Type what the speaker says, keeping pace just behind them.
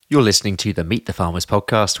You're listening to the Meet the Farmers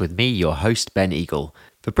podcast with me, your host, Ben Eagle.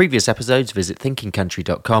 For previous episodes, visit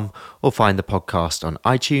thinkingcountry.com or find the podcast on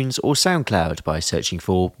iTunes or SoundCloud by searching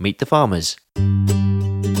for Meet the Farmers.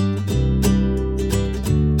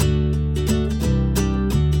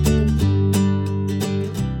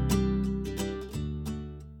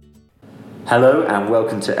 Hello and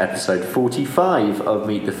welcome to episode 45 of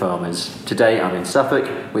Meet the Farmers. Today I'm in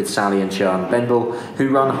Suffolk with Sally and Sian Bendel, who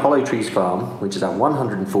run Hollow Trees Farm, which is a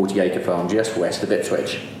 140-acre farm just west of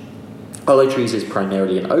Ipswich. Hollow Trees is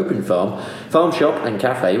primarily an open farm shop and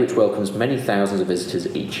cafe which welcomes many thousands of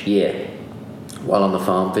visitors each year. While on the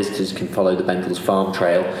farm, visitors can follow the Bendels farm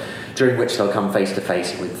trail, during which they'll come face to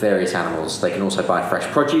face with various animals. They can also buy fresh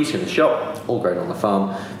produce in the shop, all grown on the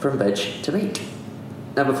farm, from veg to meat.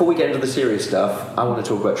 Now, before we get into the serious stuff, I want to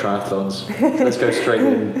talk about triathlons. Let's go straight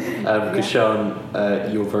in. Because Sian,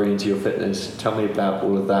 you're very into your fitness. Tell me about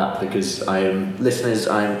all of that, because I am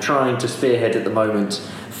trying to spearhead at the moment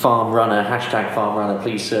Farm Runner, hashtag Farm Runner.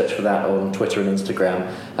 Please search for that on Twitter and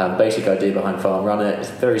Instagram. Basic idea behind Farm Runner is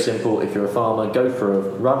very simple. If you're a farmer, go for a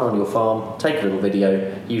run on your farm, take a little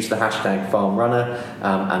video, use the hashtag Farm Runner,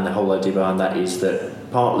 and the whole idea behind that is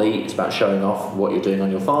that partly it's about showing off what you're doing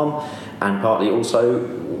on your farm, and partly also,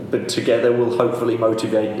 but together we'll hopefully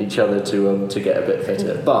motivate each other to get a bit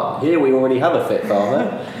fitter. But here we already have a fit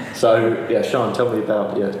farmer. So yeah, Sian, tell me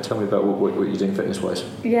about what you're doing fitness-wise.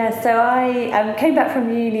 Yeah, so I came back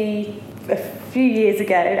from uni a few years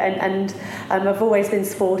ago, and I've always been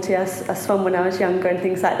sporty. I swam when I was younger and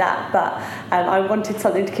things like that, but I wanted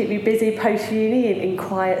something to keep me busy post-uni in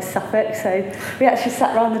quiet Suffolk, so we actually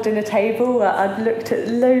sat around the dinner table. I'd looked at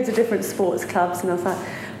loads of different sports clubs and I was like,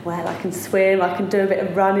 well, I can swim, I can do a bit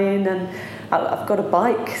of running, and I've got a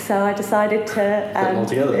bike, so I decided to put them all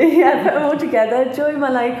together. put them all together, join my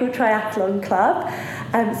local triathlon club,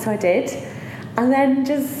 so I did, and then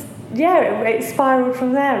it spiralled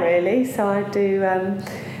from there really. So I do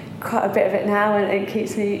quite a bit of it now, and it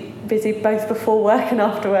keeps me busy both before work and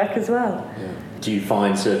after work as well. Yeah. Do you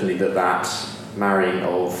find certainly that marrying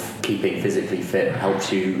of keeping physically fit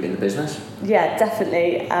helps you in the business? Yeah,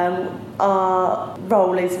 definitely. Our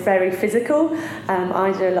role is very physical.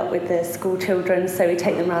 I do a lot with the school children, so we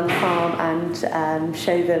take them around the farm and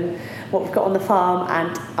show them what we've got on the farm,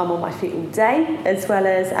 and I'm on my feet all day, as well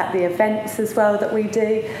as at the events as well that we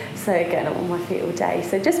do. So again, I'm on my feet all day.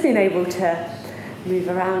 So just being able to move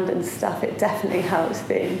around and stuff, it definitely helps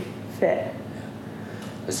being fit.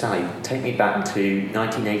 Sally, take me back to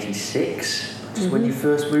 1986, which is when you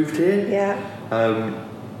first moved here. Yeah.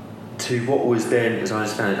 To what was then, as I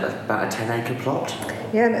understand, about a 10-acre plot?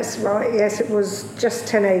 Yeah, that's right. Yes, it was just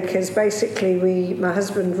 10 acres. Basically, my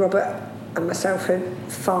husband Robert and myself had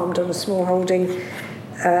farmed on a small holding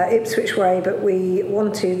Ipswich way, but we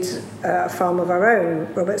wanted a farm of our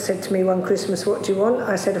own. Robert said to me one Christmas, "What do you want?"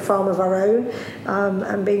 I said, "A farm of our own."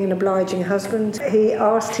 And being an obliging husband, he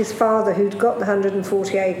asked his father, who'd got the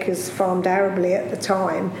 140 acres farmed arably at the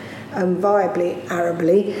time, viably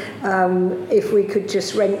arably, if we could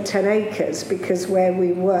just rent 10 acres, because where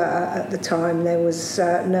we were at the time there was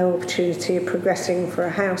no opportunity of progressing for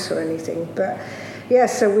a house or anything. But yeah,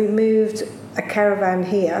 so we moved a caravan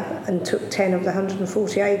here and took 10 of the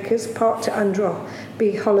 140 acres, parked it under a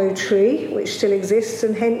big hollow tree, which still exists,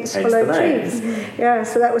 and hence Hollow Trees. Yeah,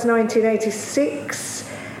 so that was 1986.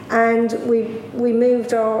 And we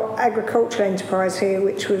moved our agricultural enterprise here,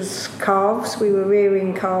 which was calves. We were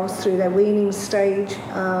rearing calves through their weaning stage,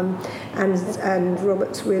 and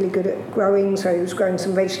Robert's really good at growing, so he was growing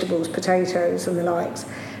some vegetables, potatoes and the likes.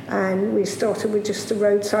 And we started with just a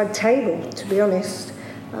roadside table, to be honest.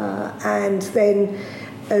 And then,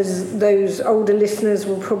 as those older listeners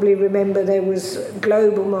will probably remember, there was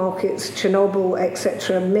global markets, Chernobyl,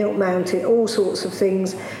 etc., milk mountain, all sorts of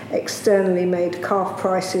things externally made calf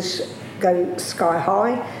prices go sky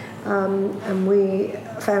high, and we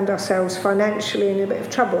found ourselves financially in a bit of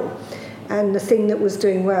trouble. And the thing that was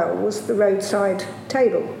doing well was the roadside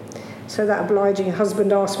table. So that obliging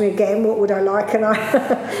husband asked me again, what would I like? And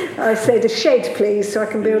I said, a shed, please, so I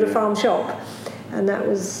can build a farm shop. And that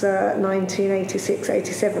was 1986,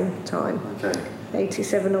 87 time. Okay.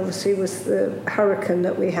 87 obviously was the hurricane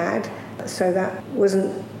that we had, so that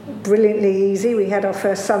wasn't brilliantly easy. We had our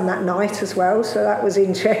first son that night as well, so that was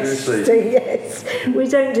interesting. Yes, we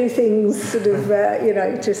don't do things sort of,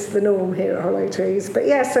 just the norm here at Hollow Trees. But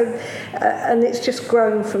yeah, so, and it's just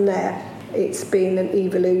grown from there. It's been an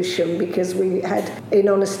evolution, because we had, in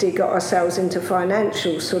honesty, got ourselves into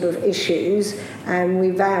financial sort of issues, and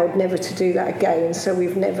we vowed never to do that again. So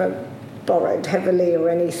we've never borrowed heavily or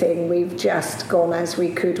anything. We've just gone as we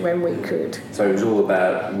could when we could. So it was all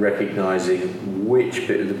about recognising which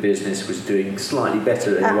bit of the business was doing slightly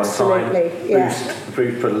better at one time.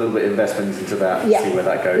 Put a little bit of investment into that, see where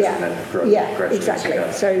that goes, and then grow gradually.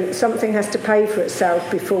 Exactly. So something has to pay for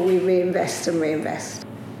itself before we reinvest.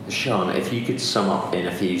 Sian, if you could sum up in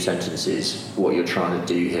a few sentences what you're trying to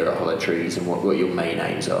do here at Hollow Trees and what your main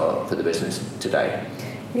aims are for the business today.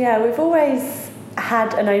 Yeah, we've always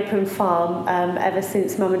had an open farm ever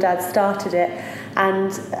since Mum and Dad started it,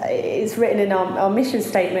 and it's written in our mission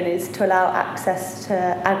statement is to allow access to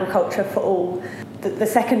agriculture for all. The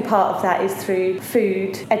second part of that is through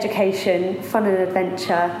food, education, fun and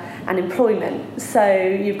adventure, and employment. So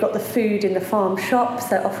you've got the food in the farm shop,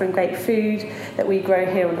 so offering great food that we grow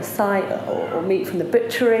here on the site or meat from the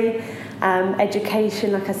butchery.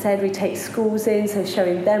 Education, like I said, we take schools in, so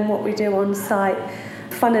showing them what we do on site.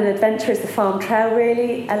 Fun and adventure is the farm trail,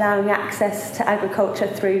 really, allowing access to agriculture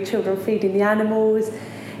through children feeding the animals,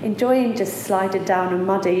 enjoying just sliding down a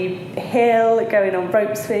muddy hill, going on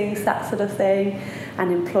rope swings, that sort of thing,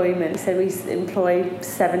 and employment. So we employ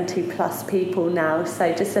 70 plus people now,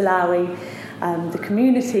 so just allowing the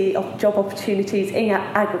community of job opportunities in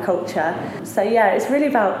agriculture. So yeah, it's really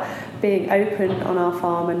about being open on our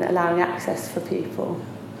farm and allowing access for people.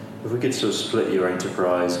 If we could sort of split your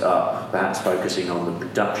enterprise up, perhaps focusing on the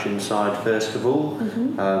production side first of all,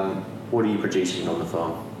 what are you producing on the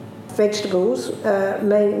farm? Vegetables.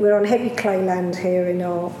 We're on heavy clay land here in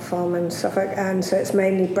our farm in Suffolk, and so it's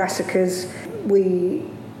mainly brassicas. We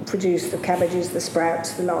produce the cabbages, the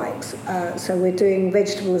sprouts, the likes. So we're doing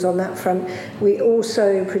vegetables on that front. We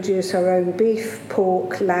also produce our own beef,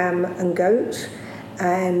 pork, lamb and goat.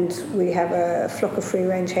 And we have a flock of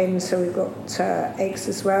free-range hens, so we've got eggs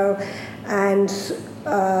as well. And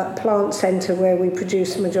a plant centre where we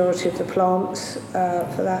produce the majority of the plants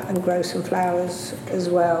for that and grow some flowers as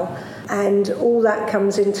well. And all that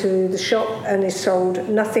comes into the shop and is sold.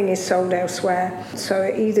 Nothing is sold elsewhere. So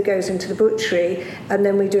it either goes into the butchery, and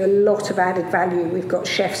then we do a lot of added value. We've got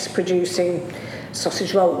chefs producing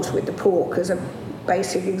sausage rolls with the pork as a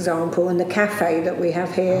basic example, and the cafe that we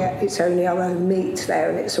have here, it's only our own meat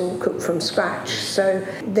there and it's all cooked from scratch. So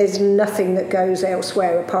there's nothing that goes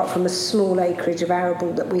elsewhere apart from a small acreage of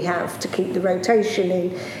arable that we have to keep the rotation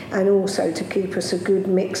in, and also to keep us a good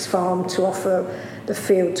mixed farm to offer the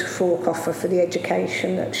field to fork offer for the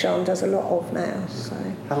education that Sian does a lot of now. So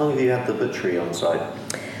how long have you had the butchery on site?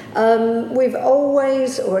 We've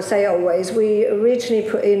always, or I say always, we originally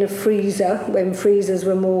put in a freezer when freezers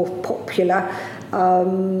were more popular,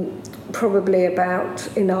 probably about,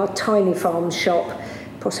 in our tiny farm shop,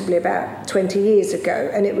 possibly about 20 years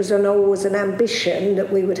ago, and it was always an ambition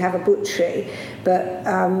that we would have a butchery, but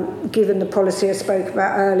given the policy I spoke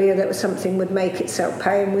about earlier, that was something would make itself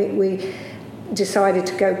pay, and we decided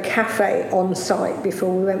to go cafe on site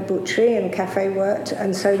before we went butchery, and cafe worked,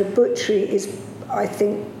 and so the butchery is, I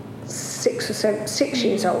think, 6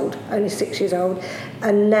 years old, only 6 years old,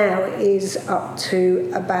 and now it is up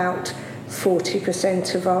to about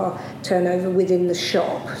 40% of our turnover within the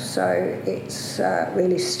shop, so it's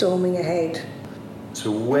really storming ahead.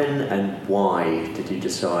 So when and why did you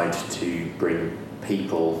decide to bring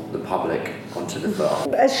people, the public, onto the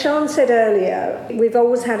farm? As Sian said earlier, we've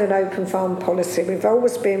always had an open farm policy. We've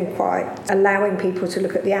always been quite allowing people to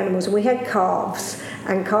look at the animals, and we had calves,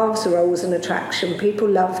 and calves are always an attraction. People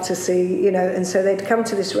love to see, and so they'd come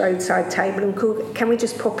to this roadside table and call, can we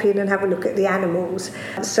just pop in and have a look at the animals?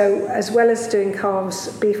 So as well as doing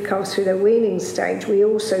beef calves through their weaning stage, we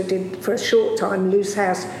also did for a short time loose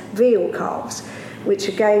house veal calves, which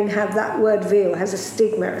again have that word veal has a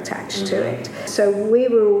stigma attached to it. So we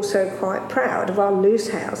were also quite proud of our loose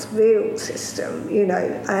house veal system,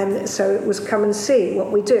 and so it was come and see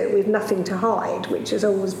what we do. We've nothing to hide, which has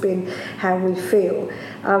always been how we feel.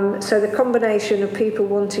 So the combination of people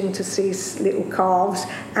wanting to see little calves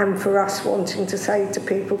and for us wanting to say to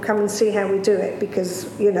people, come and see how we do it, because,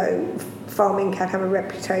 farming can have a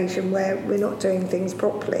reputation where we're not doing things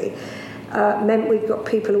properly, meant we've got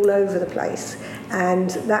people all over the place. And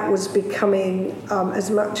that was becoming,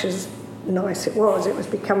 as much as nice it was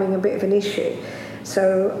becoming a bit of an issue.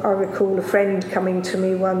 So I recall a friend coming to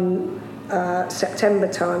me one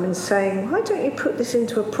September time and saying, why don't you put this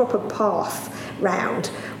into a proper path round?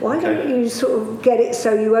 Why don't you sort of get it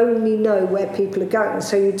so you only know where people are going,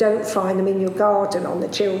 so you don't find them in your garden on the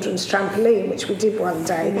children's trampoline, which we did one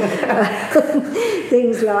day.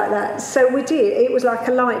 Things like that. So we did. It was like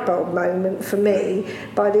a light bulb moment for me.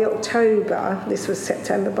 By the October, this was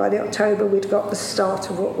September, by the October we'd got the start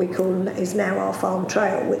of what we call is now our farm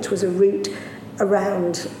trail, which was a route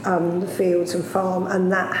around the fields and farm,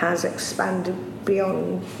 and that has expanded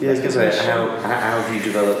beyond. Yeah, I was going to say, how have you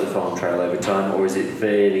developed the farm trail over time, or is it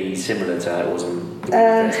fairly similar to how it was on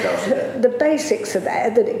The basics are there,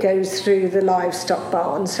 that it goes through the livestock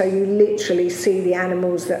barn, so you literally see the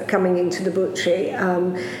animals that are coming into the butchery.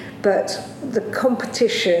 But the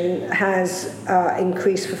competition has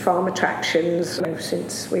increased for farm attractions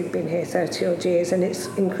since we've been here 30 odd years, and it's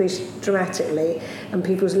increased dramatically, and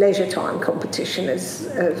people's leisure time competition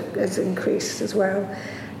has increased as well.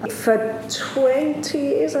 For 20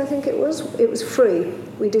 years, I think it was free.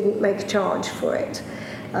 We didn't make a charge for it.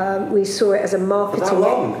 We saw it as a marketing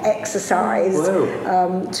exercise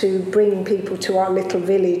to bring people to our little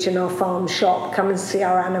village and our farm shop, come and see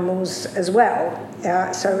our animals as well.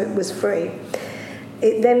 So it was free.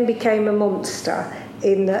 It then became a monster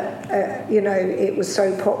in that, it was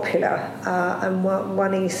so popular. And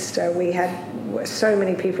one Easter we had so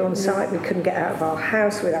many people on site, we couldn't get out of our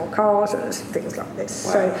house with our cars and things like this.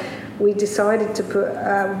 Wow. So we decided to put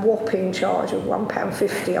a whopping charge of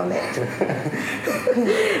 £1.50 on it.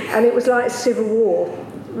 And it was like civil war.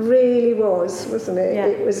 Really wasn't it? Yeah.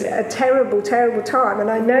 It was a terrible, terrible time. And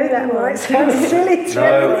I know that might sound silly to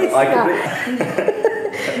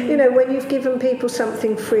when you've given people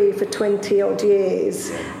something free for 20 odd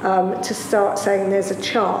years, to start saying there's a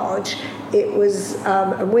charge, it was,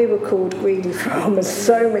 and we were called greedy farmers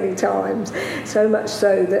so many times, so much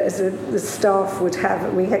so that as the staff would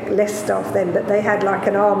have, we had less staff then, but they had like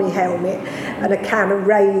an army helmet and a can of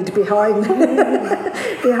Raid behind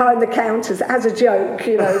behind the counters as a joke,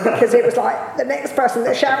 because it was like the next person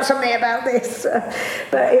that shouts at me about this.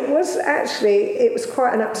 But it was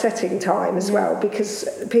quite an upsetting time as well, because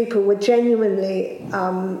people were genuinely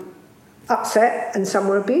upset, and some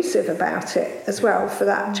were abusive about it as well for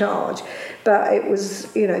that charge. But it was,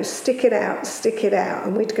 stick it out,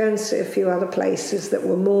 and we'd go and see a few other places that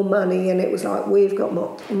were more money, and it was like, we've got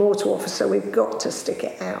more to offer, so we've got to stick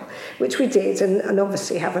it out, which we did, and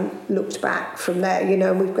obviously haven't looked back from there,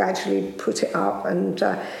 and we've gradually put it up, and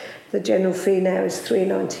the general fee now is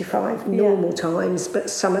 $3.95 normal times, but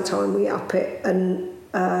summertime we up it and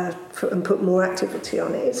put more activity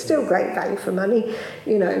on it. It's still great value for money,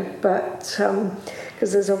 but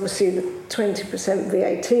because there's obviously the 20%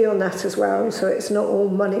 VAT on that as well, so it's not all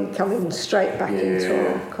money coming straight back into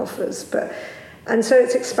our coffers. And so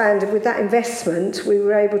it's expanded. With that investment, we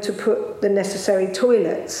were able to put the necessary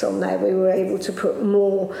toilets on there. We were able to put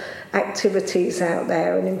more activities out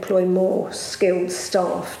there and employ more skilled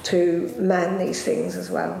staff to man these things as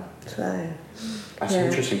well. So that's an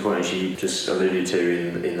interesting point, as you just alluded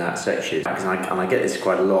to in that section. Because I get this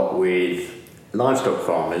quite a lot with livestock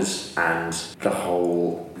farmers and the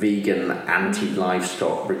whole vegan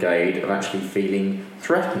anti-livestock brigade of actually feeling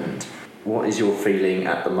threatened. What is your feeling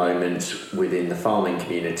at the moment within the farming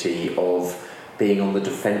community of being on the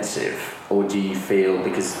defensive? Or do you feel,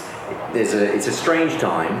 because it's a strange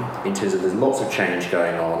time in terms of there's lots of change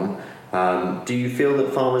going on, do you feel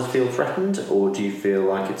that farmers feel threatened, or do you feel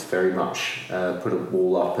like it's very much put a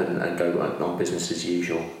wall up and go on business as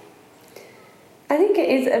usual? I think it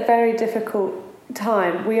is a very difficult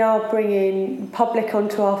time. We are bringing public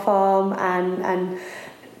onto our farm, and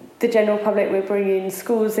the general public, we're bringing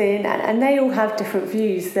schools in, and they all have different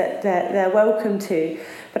views that they're welcome to.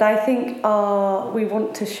 But I think we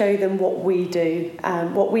want to show them what we do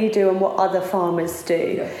and what other farmers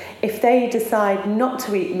do. Yeah. If they decide not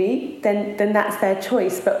to eat meat, then that's their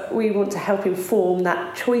choice, but we want to help inform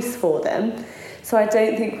that choice for them. So I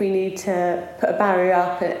don't think we need to put a barrier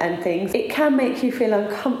up and things. It can make you feel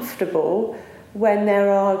uncomfortable when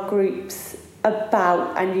there are groups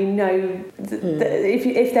about, and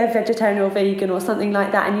if they're vegetarian or vegan or something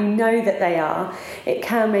like that, and you know that they are, it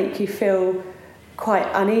can make you feel quite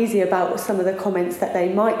uneasy about some of the comments that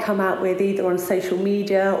they might come out with, either on social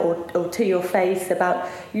media or to your face, about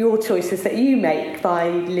your choices that you make by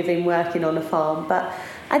working on a farm. But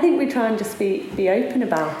I think we try and just be open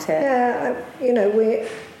about it. Yeah,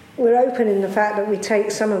 we're open in the fact that we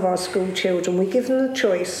take some of our school children, we give them the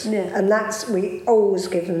choice, and we always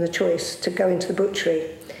give them the choice to go into the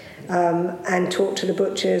butchery and talk to the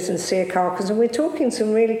butchers and see a carcass. And we're talking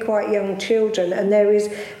some really quite young children, and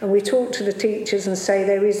we talk to the teachers and say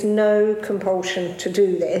there is no compulsion to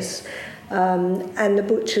do this. And the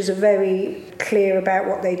butchers are very clear about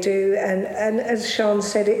what they do. And as Sian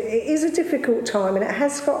said, it is a difficult time, and it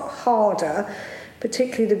has got harder,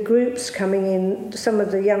 particularly the groups coming in. Some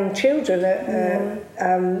of the young children are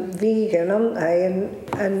vegan, aren't they?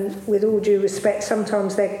 And with all due respect,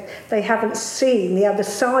 sometimes they haven't seen the other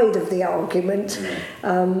side of the argument.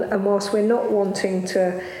 And whilst we're not wanting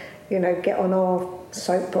to get on our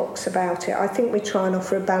soapbox about it. I think we try and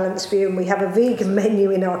offer a balanced view, and we have a vegan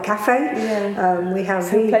menu in our cafe. We have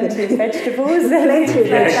plenty of vegetables.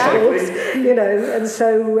 And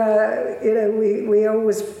so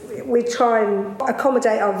we try and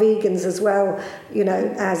accommodate our vegans as well,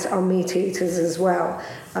 as our meat eaters as well.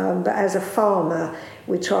 But as a farmer,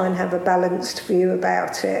 we try and have a balanced view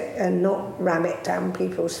about it and not ram it down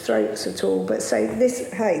people's throats at all, but say,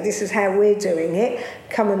 this is how we're doing it.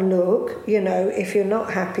 Come and look. If you're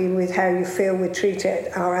not happy with how you feel we treat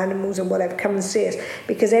our animals or whatever, come and see us,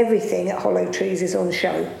 because everything at Hollow Trees is on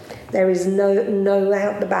show. There is no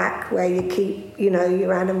out the back where you keep,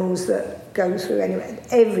 your animals that go through anyway.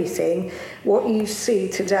 Everything, what you see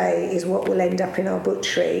today is what will end up in our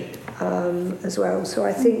butchery as well. So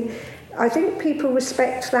I think people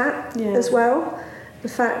respect that as well. The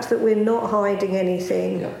fact that we're not hiding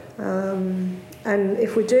anything. And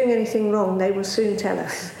if we're doing anything wrong, they will soon tell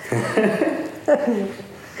us.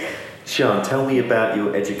 Sian, tell me about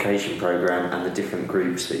your education programme and the different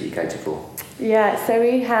groups that you cater for. Yeah, so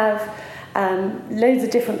we have loads of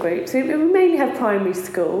different groups. We mainly have primary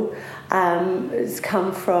school. It's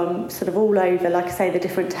come from sort of all over, like I say, the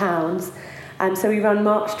different towns. So we run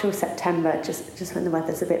March till September, just when the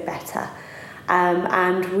weather's a bit better.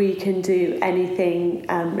 And we can do anything,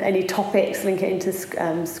 any topics, link it into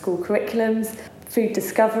school curriculums, food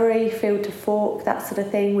discovery, field to fork, that sort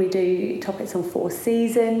of thing. We do topics on 4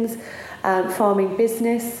 seasons, farming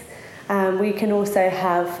business. We can also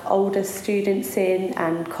have older students in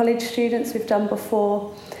and college students we've done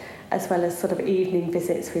before, as well as sort of evening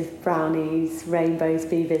visits with brownies, rainbows,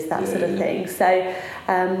 beavers, that sort of thing. So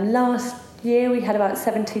last year we had about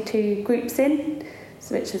 72 groups in,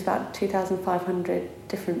 which is about 2,500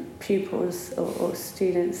 different pupils or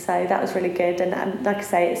students. So that was really good. And like I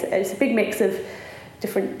say, it's a big mix of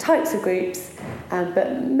different types of groups,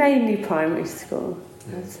 but mainly primary school,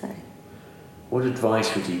 I'd say. What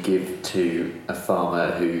advice would you give to a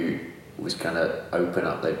farmer who was going to open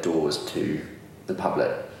up their doors to the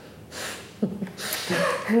public?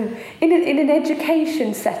 In an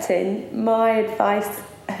education setting, my advice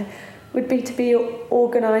would be to be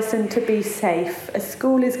organised and to be safe. A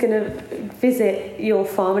school is going to visit your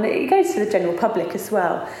farm, and it goes to the general public as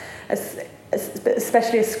well.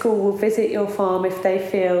 Especially a school will visit your farm if they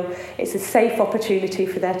feel it's a safe opportunity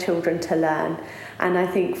for their children to learn. And I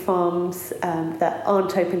think farms that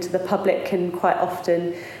aren't open to the public can quite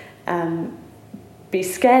often be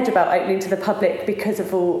scared about opening to the public because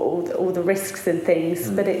of all the risks and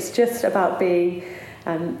things. But it's just about being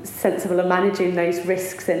sensible and managing those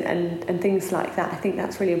risks and things like that. I think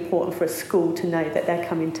that's really important for a school to know that they're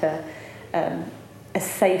coming to a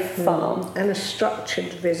safe farm. And a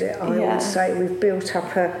structured visit, I would say. We've built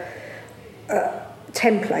up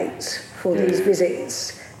templates for these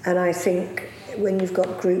visits, and I think when you've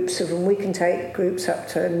got groups of them, we can take groups up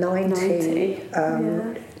to 90.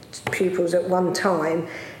 Pupils at one time,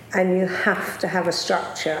 and you have to have a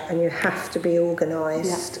structure and you have to be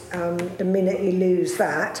organised. The minute you lose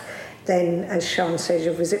that, then, as Sian says,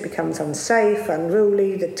 your visit becomes unsafe,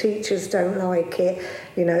 unruly, the teachers don't like it,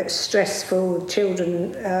 it's stressful,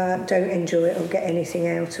 children don't enjoy it or get anything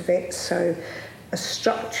out of it. So a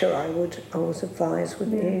structure I would advise,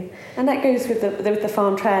 wouldn't you? And that goes with the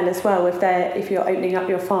farm trail as well. If you're opening up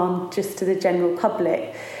your farm just to the general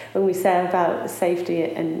public, when we say about safety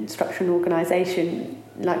and structure and organisation,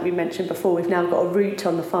 like we mentioned before, we've now got a route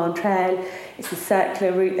on the farm trail. It's a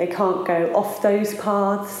circular route. They can't go off those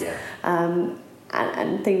paths, and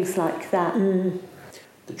things like that.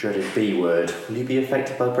 The dreaded B word. Will you be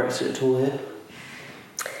affected by Brexit at all here?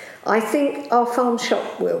 I think our farm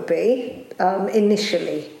shop will be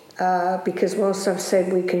initially, because whilst I've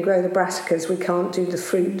said we can grow the brassicas, we can't do the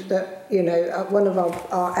fruit that, one of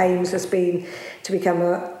our aims has been to become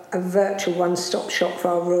a virtual one-stop shop for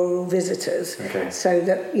our rural visitors, so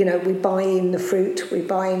that we buy in the fruit, we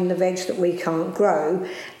buy in the veg that we can't grow,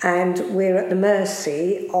 and we're at the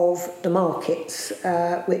mercy of the markets,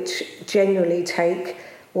 which generally take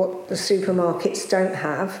what the supermarkets don't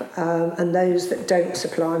have, and those that don't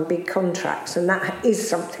supply in big contracts. And that is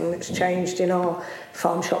something that's changed in our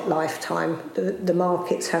farm shop lifetime. The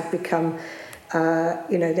markets have become,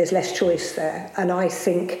 there's less choice there. And I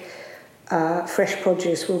think fresh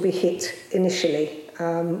produce will be hit initially,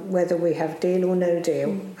 whether we have deal or no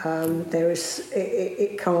deal.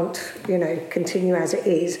 It can't, continue as it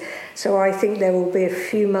is. So I think there will be a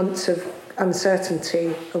few months of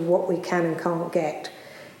uncertainty of what we can and can't get.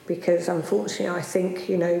 Because unfortunately, I think,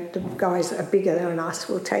 the guys that are bigger than us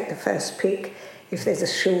will take the first pick if there's a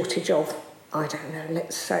shortage of, I don't know,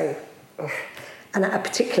 let's say and a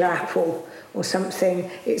particular apple or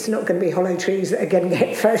something, it's not going to be Hollow Trees that are going to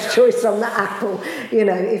get first choice on that apple. You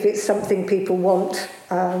know, if it's something people want,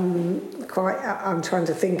 I'm trying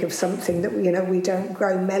to think of something that, you know, we don't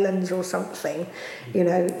grow melons or something. You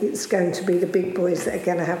know, it's going to be the big boys that are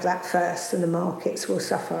going to have that first, and the markets will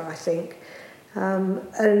suffer, I think.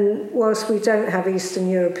 And whilst we don't have Eastern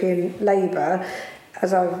European labour,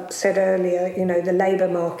 as I've said earlier, you know, the labour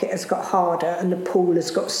market has got harder and the pool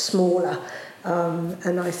has got smaller.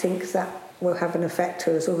 And I think that will have an effect,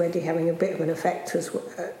 or is already having a bit of an effect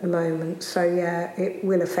at the moment. So, yeah, it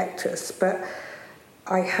will affect us. But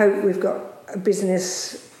I hope we've got a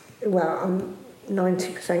business, well, I'm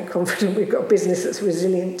 90% confident we've got a business that's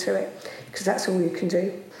resilient to it, because that's all you can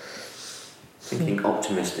do. Thinking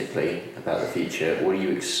optimistically about the future, what are you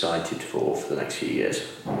excited for the next few years?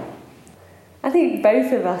 I think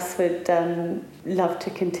both of us would love to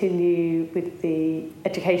continue with the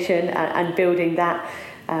education and building that.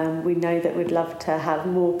 We know that we'd love to have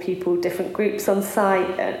more people, different groups on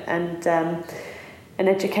site, and an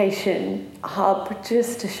education hub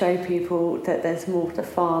just to show people that there's more to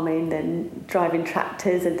farming than driving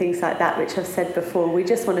tractors and things like that, which I've said before. We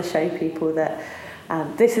just want to show people that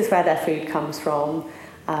this is where their food comes from.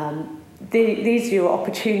 These are your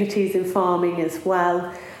opportunities in farming as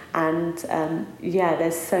well. And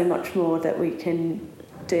there's so much more that we can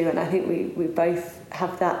do, and I think we both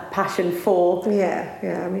have that passion for.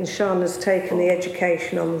 Yeah. I mean, Shana's taken the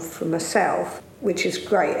education on for myself, which is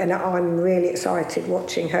great, and I'm really excited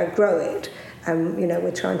watching her grow it. You know,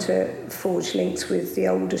 we're trying to forge links with the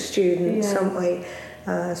older students, aren't we?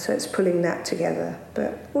 So it's pulling that together.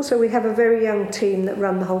 But also we have a very young team that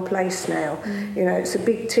run the whole place now. You know, it's a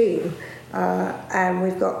big team. And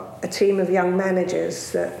we've got a team of young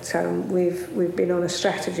managers that we've been on a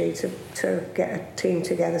strategy to get a team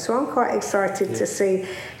together. So I'm quite excited to see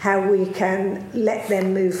how we can let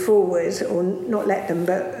them move forward, or not let them,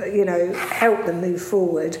 but, you know, help them move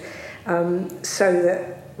forward, so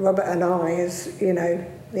that Robert and I, as, you know,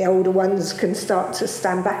 the older ones, can start to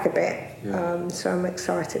stand back a bit. So I'm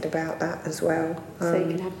excited about that as well. So you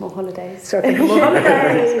can have more holidays. So I can have more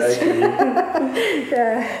holidays.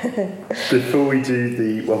 Before we do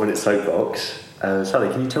the 1 minute soapbox, Sally,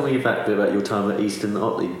 can you tell me a bit about your time at Eastern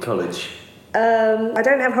Otley College? I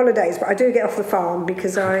don't have holidays, but I do get off the farm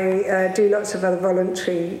because I do lots of other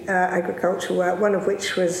voluntary agricultural work, one of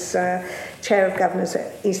which was Chair of Governors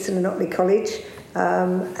at Eastern and Otley College.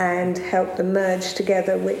 And help them merge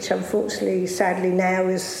together, which unfortunately, sadly now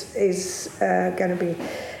is going to be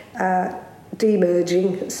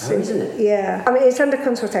demerging. Oh, isn't it? Yeah, I mean it's under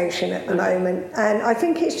consultation at the moment, and I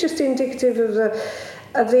think it's just indicative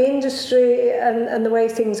of the industry and the way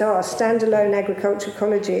things are. Standalone agricultural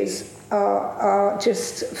colleges are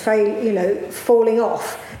just falling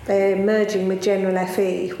off. They're merging with General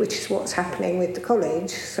FE, which is what's happening with the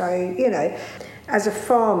college. So, you know, as a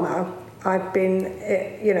farmer, I've been,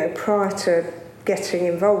 prior to getting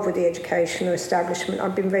involved with the educational establishment,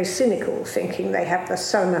 I've been very cynical, thinking they have the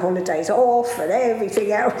summer holidays off and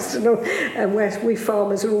everything else, and where we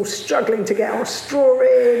farmers are all struggling to get our straw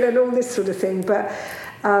in and all this sort of thing. But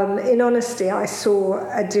in honesty, I saw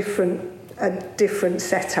a different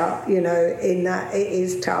setup, you know, in that it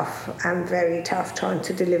is tough and very tough trying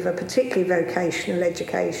to deliver particularly vocational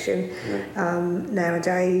education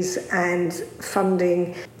nowadays, and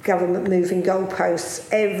funding, government moving goalposts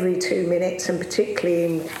every 2 minutes, and particularly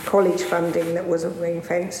in college funding that wasn't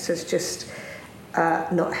ring-fenced, has just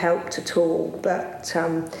not helped at all. But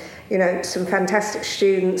some fantastic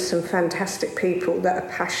students, some fantastic people that are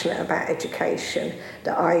passionate about education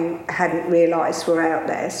that I hadn't realised were out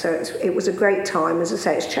there. So it was a great time. As I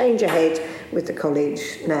say, it's change ahead with the college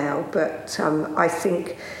now, but I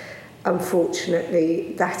think,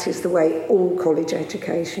 unfortunately, that is the way all college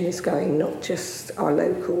education is going, not just our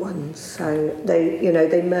local ones. So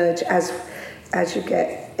they merge as you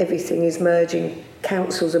get, everything is merging.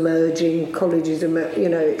 Councils are merging, colleges are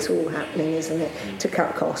it's all happening, isn't it, to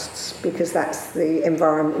cut costs, because that's the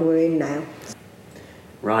environment we're in now.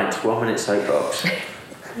 Right, 1 minute soapbox.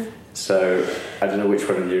 So, I don't know which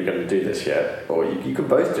one of you are going to do this yet, or you can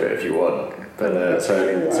both do it if you want. But so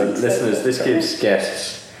listeners, this gives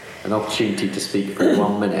guests an opportunity to speak for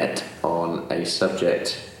 1 minute on a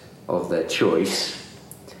subject of their choice.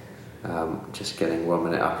 Just getting 1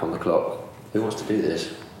 minute up on the clock. Who wants to do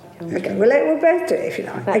this? Okay, we'll both do it if you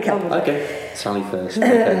like. Okay, Sally first.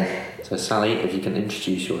 Okay. So Sally, if you can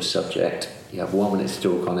introduce your subject, you have 1 minute to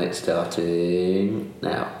talk on it, starting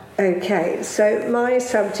now. Okay, so my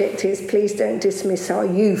subject is please don't dismiss our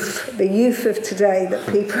youth, the youth of today that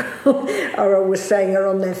people are always saying are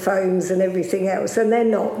on their phones and everything else, and they're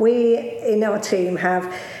not. We in our team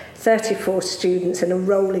have 34 students and a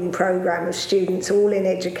rolling programme of students all in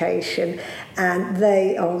education, and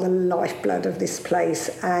they are the lifeblood of this place.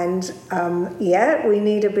 And we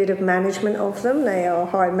need a bit of management of them. They are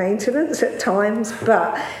high maintenance at times,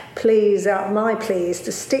 but please, my plea is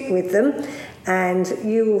to stick with them, and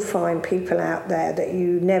you will find people out there that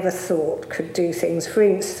you never thought could do things. For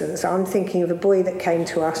instance, I'm thinking of a boy that came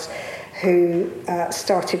to us who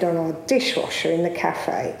started on our dishwasher in the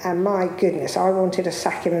cafe, and my goodness, I wanted to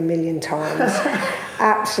sack him 1,000,000 times.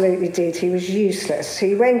 Absolutely did. He was useless.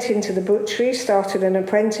 He went into the butchery, started an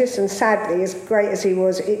apprentice, and sadly, as great as he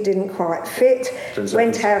was, it didn't quite fit.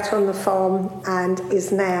 Went out on the farm and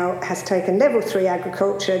has taken level 3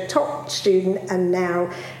 agriculture, top student, and now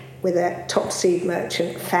with a top seed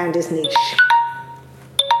merchant, found his niche.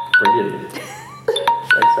 Brilliant.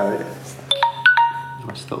 Thanks, Sally.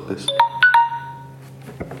 I stop this.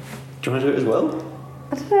 Do you want to do it as well?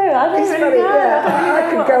 I don't know. I don't really know. I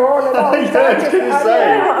could go on and on.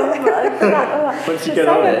 Once you get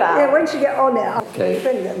on it. Yeah, once you get on it. Okay,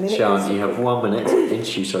 Sian, you have 1 minute to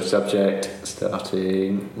introduce your subject,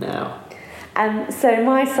 starting now. So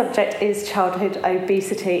my subject is childhood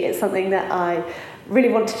obesity. It's something that I really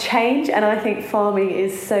want to change, and I think farming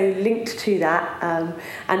is so linked to that,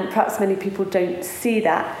 and perhaps many people don't see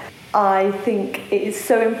that. I think it is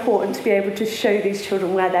so important to be able to show these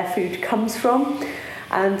children where their food comes from,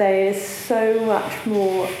 and there is so much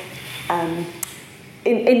more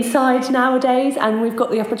inside nowadays, and we've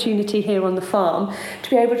got the opportunity here on the farm to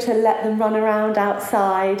be able to let them run around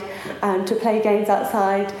outside and to play games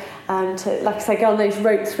outside and to, like I say, go on those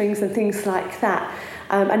rope swings and things like that.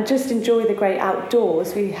 And just enjoy the great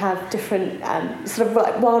outdoors. We have different sort of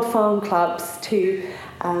like wild farm clubs to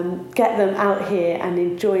get them out here and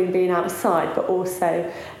enjoying being outside, but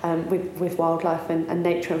also with wildlife and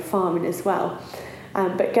nature and farming as well.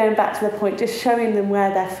 But going back to the point, just showing them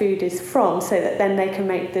where their food is from so that then they can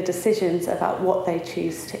make the decisions about what they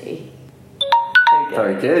choose to eat.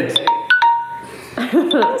 Very good. That's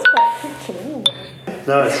quite quick.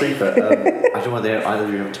 No, it's super. I don't want either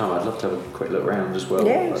of you have time. I'd love to have a quick look round as well.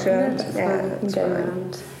 Yeah, sure. Go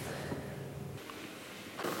around.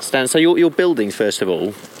 Stan, so your buildings, first of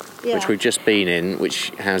all, Yeah. which we've just been in, which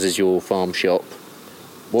houses your farm shop.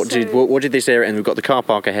 What did this area, and we've got the car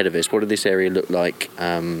park ahead of us, what did this area look like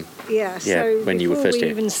So when you were first before we here?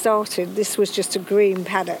 even started, this was just a green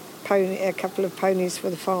paddock, a couple of ponies for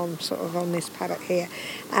the farm sort of on this paddock here,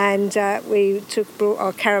 and we brought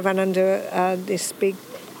our caravan under this big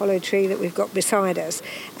hollow tree that we've got beside us,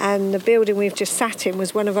 and the building we've just sat in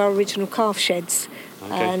was one of our original calf sheds.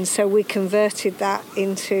 Okay. And so we converted that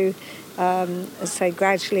into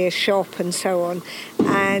gradually a shop and so on,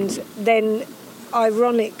 and then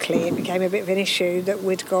ironically it became a bit of an issue that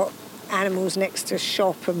we'd got animals next to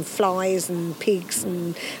shop and flies and pigs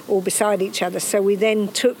and all beside each other, so we then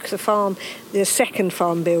took the second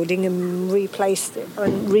farm building and replaced it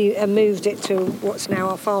and moved it to what's now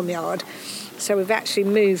our farmyard. So we've actually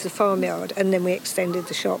moved the farmyard and then we extended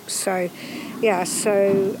the shops. And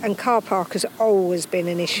car park has always been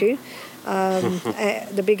an issue.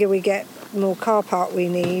 The bigger we get, the more car park we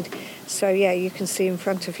need. So you can see in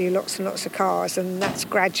front of you lots and lots of cars, and that's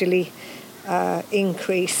gradually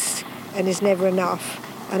increased and is never enough.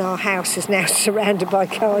 And our house is now surrounded by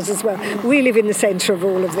cars as well. We live in the centre of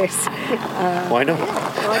all of this. Why not?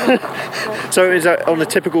 So is that, on a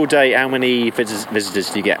typical day, how many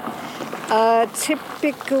visitors do you get?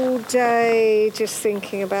 Typical day, just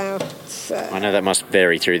thinking about... I know that must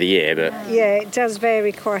vary through the year, but... Yeah, it does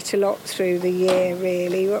vary quite a lot through the year,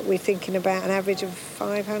 really. What we're thinking about, an average of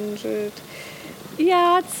 500. Yeah,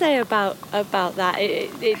 I'd say about that.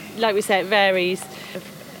 It like we say, it varies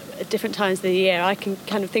at different times of the year. I can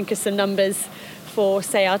kind of think of some numbers for,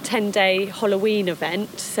 say, our 10-day Halloween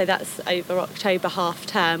event. So that's over October half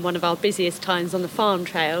term, one of our busiest times on the farm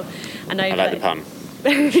trail. And over, I like the pun.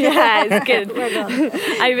 Yeah, it's good.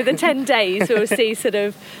 Over the 10 days, we'll see sort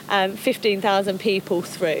of 15,000 people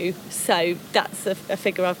through. So that's a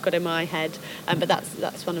figure I've got in my head. But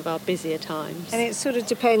that's one of our busier times. And it sort of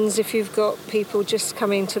depends if you've got people just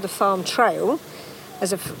coming to the farm trail,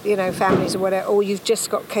 as families or whatever, or you've just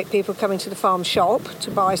got people coming to the farm shop to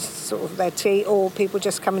buy sort of their tea, or people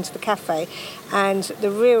just coming to the cafe. And the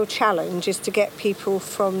real challenge is to get people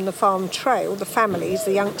from the farm trail, the families,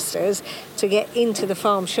 the youngsters, to get into the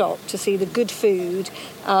farm shop to see the good food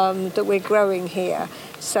that we're growing here.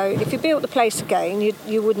 So if you built the place again,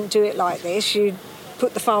 you wouldn't do it like this. You'd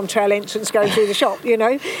put the farm trail entrance going through the shop, you know.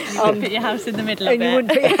 You wouldn't put your house in the middle of it. And you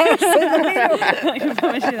wouldn't put your house in the middle. I can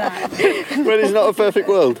promise you that. Well, it's not a perfect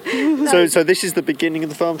world. So this is the beginning of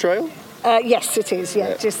the farm trail? Yes, it is,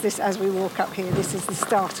 yeah. Just this, as we walk up here, this is the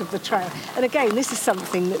start of the trail. And again, this is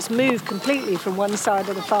something that's moved completely from one side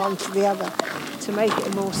of the farm to the other to make it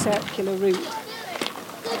a more circular route.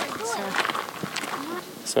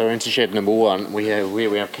 So we're into shed number 1. We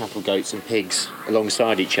have cattle, goats and pigs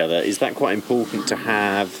alongside each other. Is that quite important to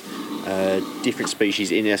have different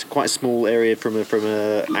species in quite a small area from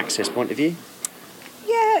a access point of view?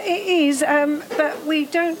 Yeah, it is, but we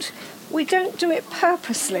don't do it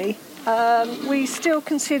purposely. We still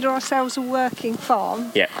consider ourselves a working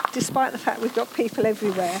farm, despite the fact we've got people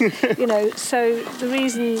everywhere. You know, so the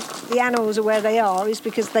reason the animals are where they are is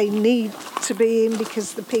because they need to be in,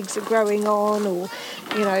 because the pigs are growing on, or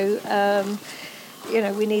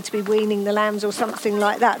we need to be weaning the lambs or something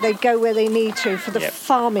like that. They go where they need to for the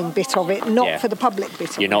farming bit of it, not for the public bit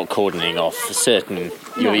of it. You're not cordoning off certain.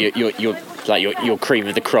 You're like your cream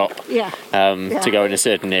of the crop. To go in a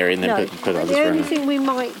certain area and then put others around. The only thing we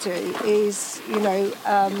might do is,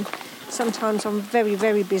 sometimes on very,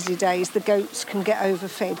 very busy days, the goats can get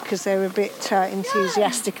overfed because they're a bit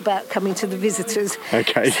enthusiastic about coming to the visitors.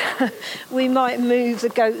 Okay. So we might move the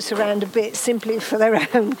goats around a bit simply for their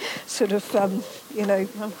own sort of,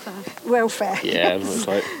 welfare. Yeah, looks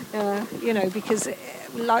like. Because,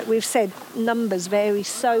 like we've said, numbers vary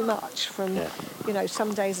so much from,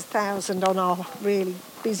 some days 1,000 on our really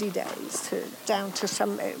busy days down to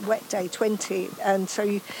some wet day 20, and so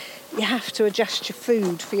you have to adjust your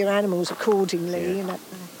food for your animals accordingly.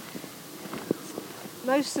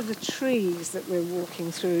 Most of the trees that we're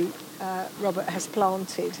walking through, Robert has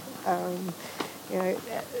planted. As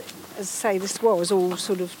I say, this was all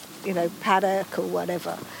sort of paddock or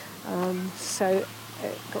whatever, so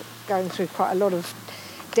got going through quite a lot of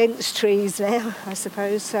dense trees now, I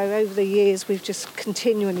suppose. So over the years we've just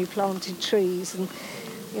continually planted trees, and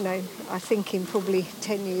I think in probably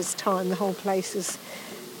 10 years' time the whole place is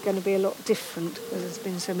going to be a lot different because there's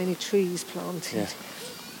been so many trees planted.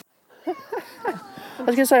 I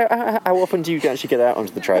was going to say, how often do you actually get out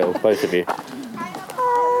onto the trail, both of you?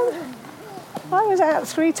 I was out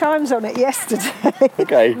 3 times on it yesterday.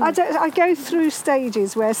 Okay. I go through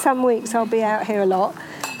stages where some weeks I'll be out here a lot,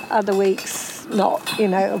 other weeks not.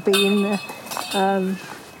 It'll be in the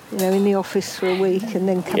in the office for a week and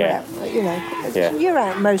then come out. You're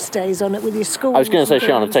out most days on it with your school. I was going to say,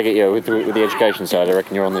 Sian, I take it with the education side, I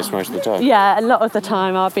reckon you're on this most of the time. Yeah, a lot of the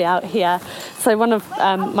time I'll be out here. So one of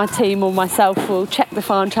my team or myself will check the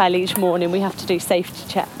farm trail each morning. We have to do safety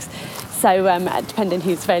checks. So depending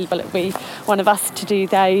who's available, it'll be one of us to do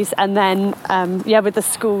those. And then, with the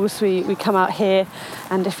schools, we come out here.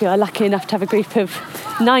 And if you're lucky enough to have a group of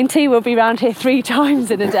 90, we'll be around here 3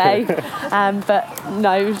 times in a day.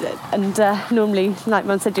 Normally, like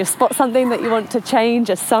Mum said, you spot something that you want to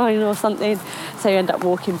change, a sign or something. So you end up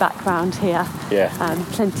walking back round here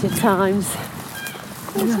plenty of times.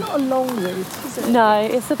 It's not a long route, is it? No,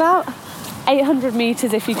 it's about 800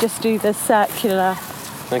 metres if you just do the circular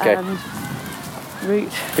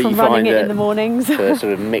route from running it in the mornings. For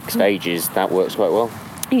sort of mixed ages, that works quite well.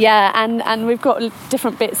 Yeah, and we've got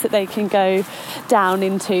different bits that they can go down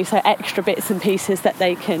into, so extra bits and pieces that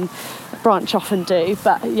they can branch off and do.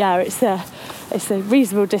 But yeah, it's a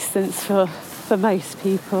reasonable distance for most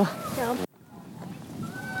people. Yeah.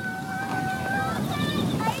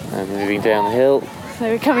 And moving down the hill. So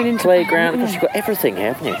we're coming into playground. Because you've got everything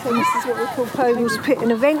here, haven't you? So this is what we call Pogue's Pit.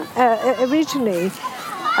 An event originally.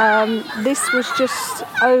 This was just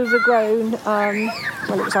overgrown.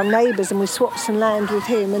 It was our neighbours, and we swapped some land with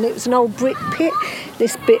him, and it was an old brick pit.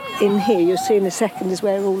 This bit in here, you'll see in a second, is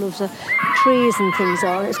where all of the trees and things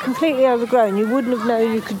are. It's completely overgrown. You wouldn't have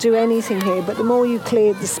known you could do anything here, but the more you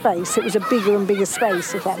cleared the space, it was a bigger and bigger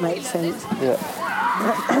space, if that makes sense. Yeah.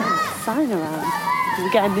 Sign around.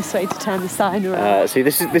 We're going this way to turn the sign around. See,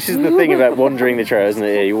 this is the thing about wandering the trail, isn't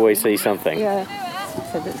it? You always see something. Yeah.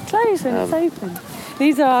 So it's closed when it's open.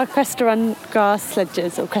 These are our Crest-to-Run grass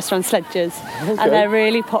sledges, or Crest-to-Run sledges, and they're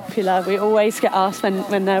really popular. We always get asked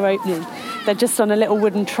when they're opening. They're just on a little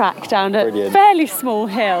wooden track down a fairly small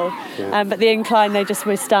hill, but the incline they just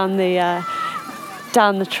whiz down the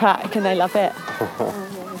track, and they love it.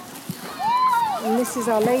 And this is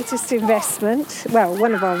our latest investment. Well,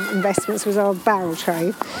 one of our investments was our barrel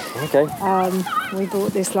tray. Okay. We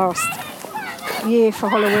bought this last year for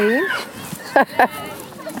Halloween.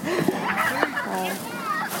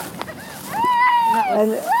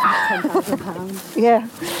 And £10,000. yeah,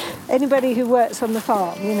 anybody who works on the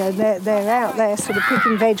farm, you know, they're out there sort of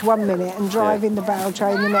picking veg one minute and driving the barrel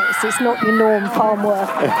train the next. It's not your norm farm work.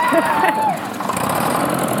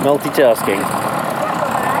 Multitasking.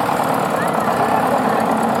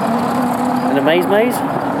 And a maze?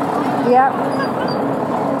 Yeah.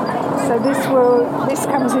 So this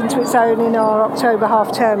comes into its own in our October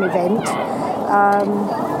half-term event,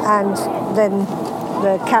 and then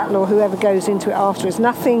the cattle or whoever goes into it afterwards.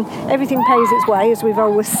 Everything pays its way, as we've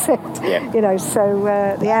always said. Yeah. You know, so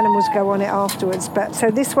the animals go on it afterwards. But so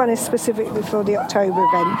this one is specifically for the October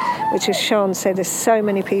event, which, as Sian said, there's so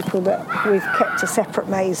many people that we've kept a separate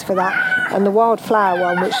maze for that. And the wildflower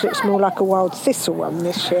one, which looks more like a wild thistle one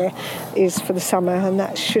this year, is for the summer, and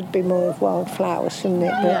that should be more of wildflowers, shouldn't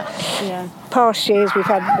it? But Yeah. past years we've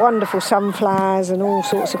had wonderful sunflowers and all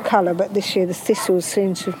sorts of colour, but this year the thistles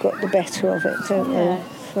seem to have got the better of it, don't they?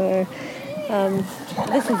 So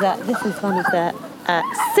This is one of the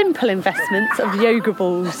simple investments of yoga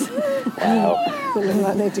balls. Wow. they look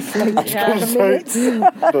like they're deflated by the So- minutes.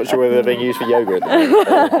 Not sure whether they're being used for yoga at the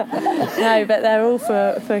moment. No, but they're all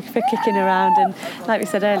for kicking around, and like we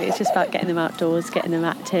said earlier, it's just about getting them outdoors, getting them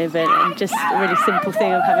active, and just a really simple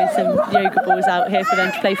thing of having some yoga balls out here for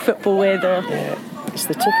them to play football with. Or It's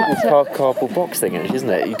the typical cardboard box thing, isn't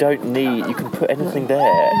it? You don't need, you can put anything there,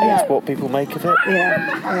 and it's what people make of it.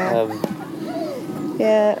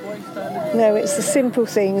 Yeah. No, it's the simple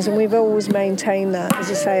things, and we've always maintained that. As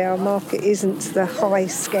I say, our market isn't the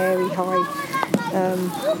scary high,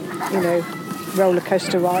 roller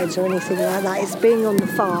coaster rides or anything like that. It's being on the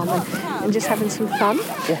farm and just having some fun.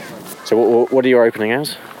 Yeah. So what are your opening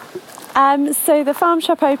hours? So the farm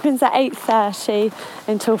shop opens at 8:30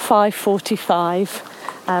 until 5:45.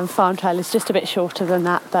 Farm trail is just a bit shorter than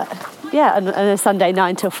that, but yeah, and a Sunday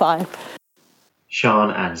 9 till 5.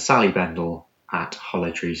 Sian and Sally Bendel at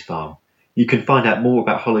Hollow Trees Farm. You can find out more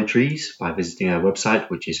about Hollow Trees by visiting their website,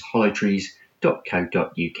 which is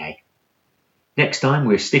hollowtrees.co.uk. Next time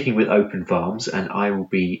we're sticking with open farms, and I will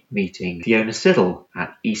be meeting Fiona Siddle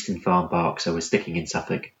at Eastern Farm Park, so we're sticking in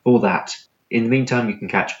Suffolk for that. In the meantime, you can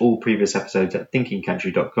catch all previous episodes at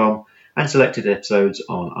thinkingcountry.com and selected episodes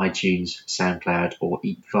on iTunes, SoundCloud or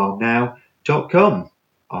eatfarmnow.com.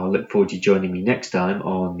 I'll look forward to you joining me next time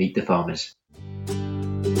on Meet the Farmers.